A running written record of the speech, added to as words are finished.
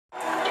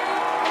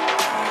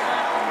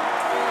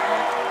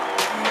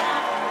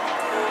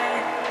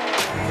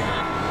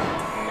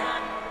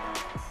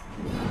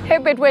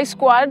Betway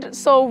squad.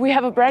 So we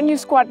have a brand new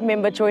squad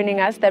member joining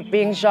us, that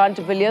being Jean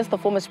de Villiers, the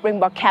former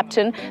Springbok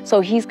captain.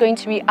 So he's going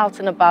to be out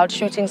and about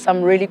shooting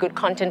some really good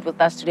content with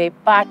us today,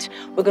 but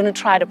we're going to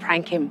try to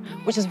prank him,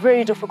 which is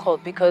very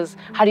difficult because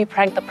how do you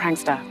prank the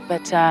prankster?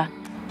 But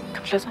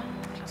come closer.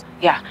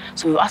 Yeah,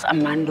 so we asked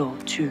Armando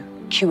to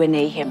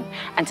Q&A him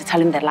and to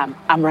tell him that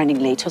I'm running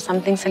late or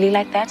something silly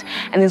like that.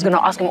 And he's going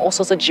to ask him all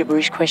sorts of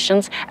gibberish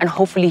questions and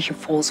hopefully he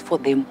falls for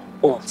them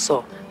all.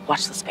 So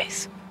watch the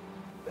space.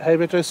 Hey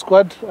Betway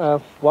squad,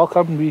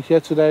 welcome. We're here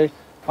today.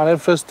 My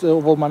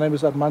name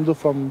is Armando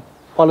from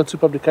Pilot 2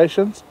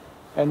 Publications,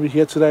 and we're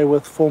here today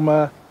with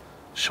former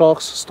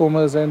Sharks,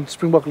 Stormers and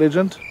Springbok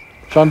legend,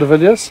 Jean de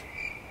Villiers.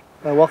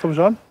 Welcome,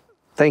 Jean.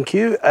 Thank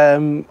you.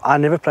 I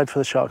never played for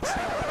the Sharks.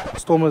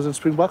 Stormers and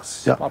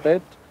Springboks, Yeah. my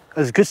bad. It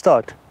was a good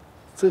start.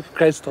 It's a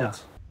great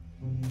start.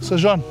 Yeah. So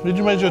Jean, when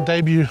you made your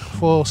debut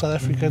for South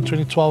Africa in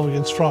 2012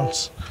 against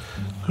France,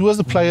 who was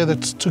the player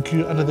that took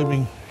you under the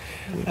wing?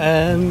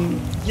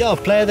 A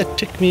player that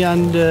took me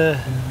under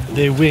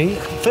their wing.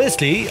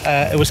 Firstly,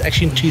 it was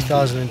actually in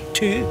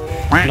 2002,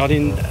 not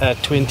in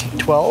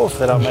 2012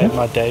 that I made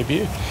my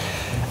debut.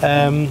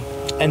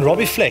 And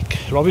Robbie Fleck.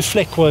 Robbie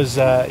Fleck was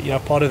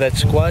part of that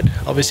squad.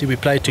 Obviously, we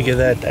played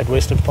together at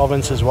Western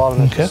Province as well,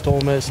 and at the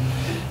Stormers.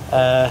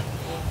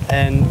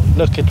 And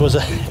look, it was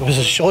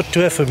a short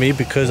tour for me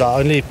because I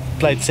only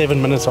played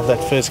 7 minutes of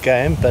that first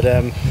game. But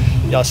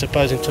I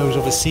suppose in terms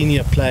of a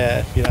senior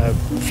player,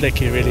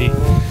 Flecky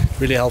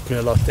really helped me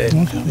a lot there.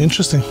 Okay,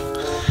 interesting.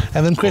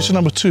 And then question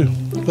number 2,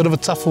 a bit of a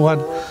tougher one.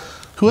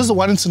 Who was the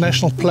one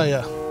international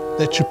player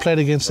that you played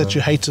against that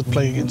you hated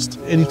playing against?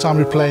 Anytime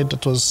we played,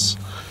 it was...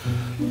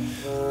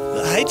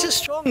 Hate's a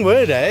strong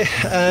word, eh?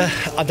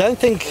 I don't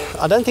think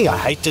I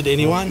hated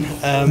anyone,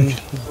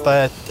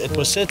 but it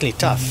was certainly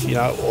tough.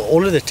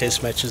 All of the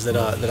test matches that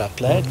I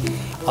played,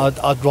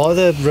 I'd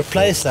rather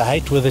replace the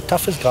hate with the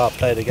toughest guy I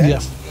played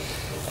against.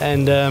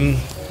 Yeah.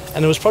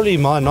 And it was probably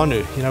my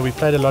Nonu. We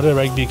played a lot of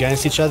rugby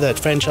against each other at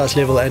franchise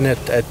level and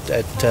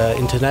at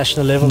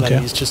international level. Okay.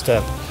 And he's just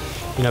a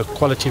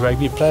quality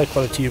rugby player,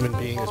 quality human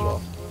being as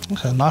well.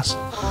 Okay, nice.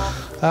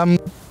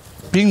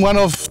 Being one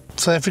of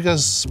South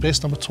Africa's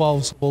best number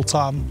 12s of all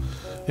time,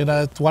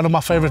 one of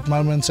my favourite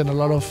moments and a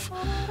lot of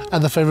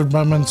other favourite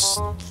moments,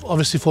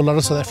 obviously for a lot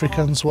of South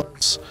Africans,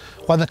 was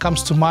one that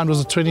comes to mind was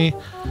the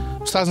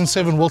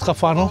 2007 World Cup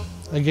final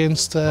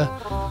against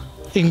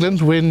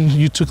England, when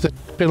you took the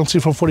penalty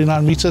from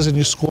 49 metres and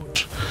you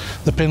scored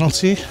the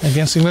penalty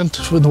against England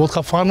in the World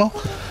Cup final.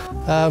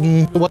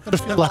 What did it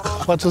feel like?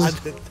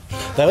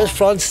 That was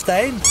Frans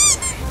Steyn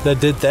that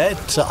did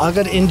that. So I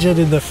got injured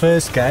in the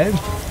first game,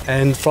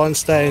 and Frans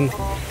Steyn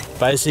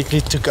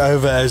basically took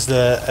over as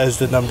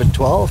the number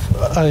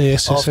 12. Oh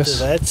yes, after yes.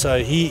 that.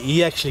 So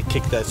he actually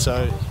kicked that.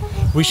 So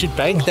we should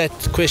bank that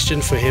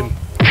question for him.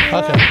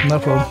 Okay, no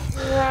problem.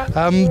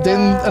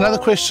 Then another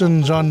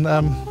question, John.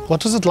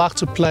 What was it like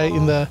to play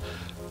in the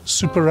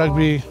Super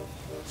Rugby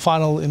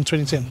final in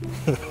 2010?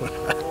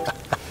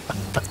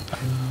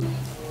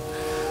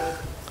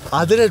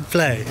 I didn't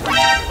play.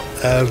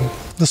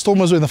 The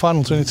Stormers were in the final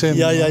in 2010.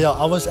 Yeah.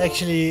 I was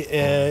actually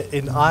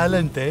in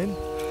Ireland then,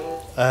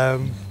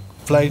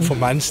 playing for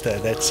Munster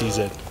that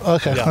season.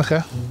 Okay,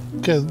 yeah.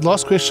 Okay.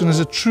 Last question. Is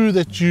it true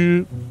that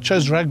you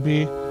chose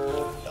rugby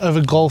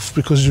over golf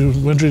because you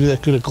weren't really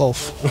that good at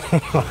golf?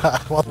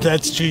 Well,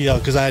 that's true, yeah,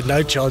 because I had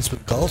no chance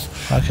with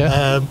golf. Okay.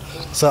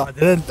 So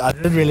I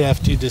didn't really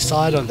have to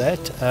decide on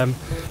that.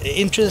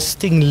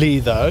 Interestingly,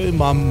 though,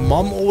 my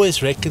mom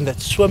always reckoned that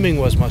swimming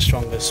was my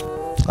strongest.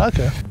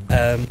 Okay.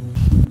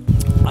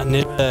 I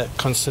never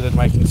considered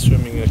making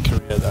swimming a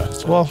career, though.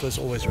 So it was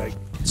always rugby.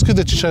 It's good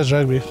that you chose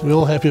rugby. We're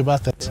all happy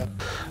about that. Yeah.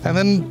 And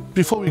then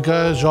before we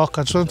go, Jacques,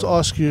 I just wanted to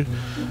ask you,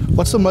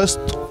 what's the most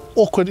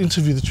awkward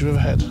interview that you've ever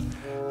had?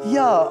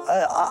 Yeah,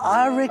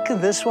 I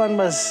reckon this one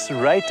was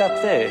right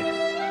up there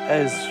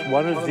as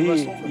one of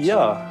the...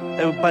 Yeah,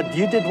 but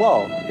you did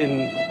well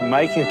in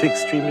making it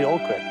extremely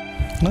awkward.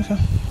 Okay,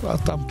 well,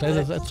 I'm glad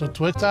that that's what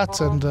worked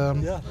out, and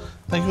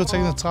thank you for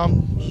taking the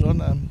time,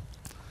 Jean.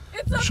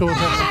 It's a sure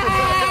prank!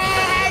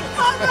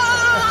 Come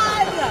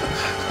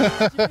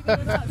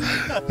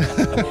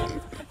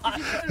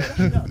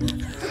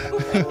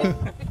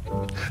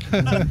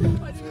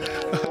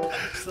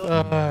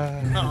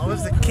I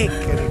was the kick.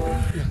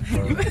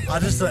 I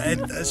just thought,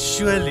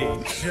 surely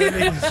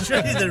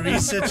the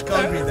research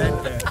can't be that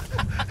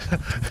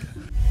bad.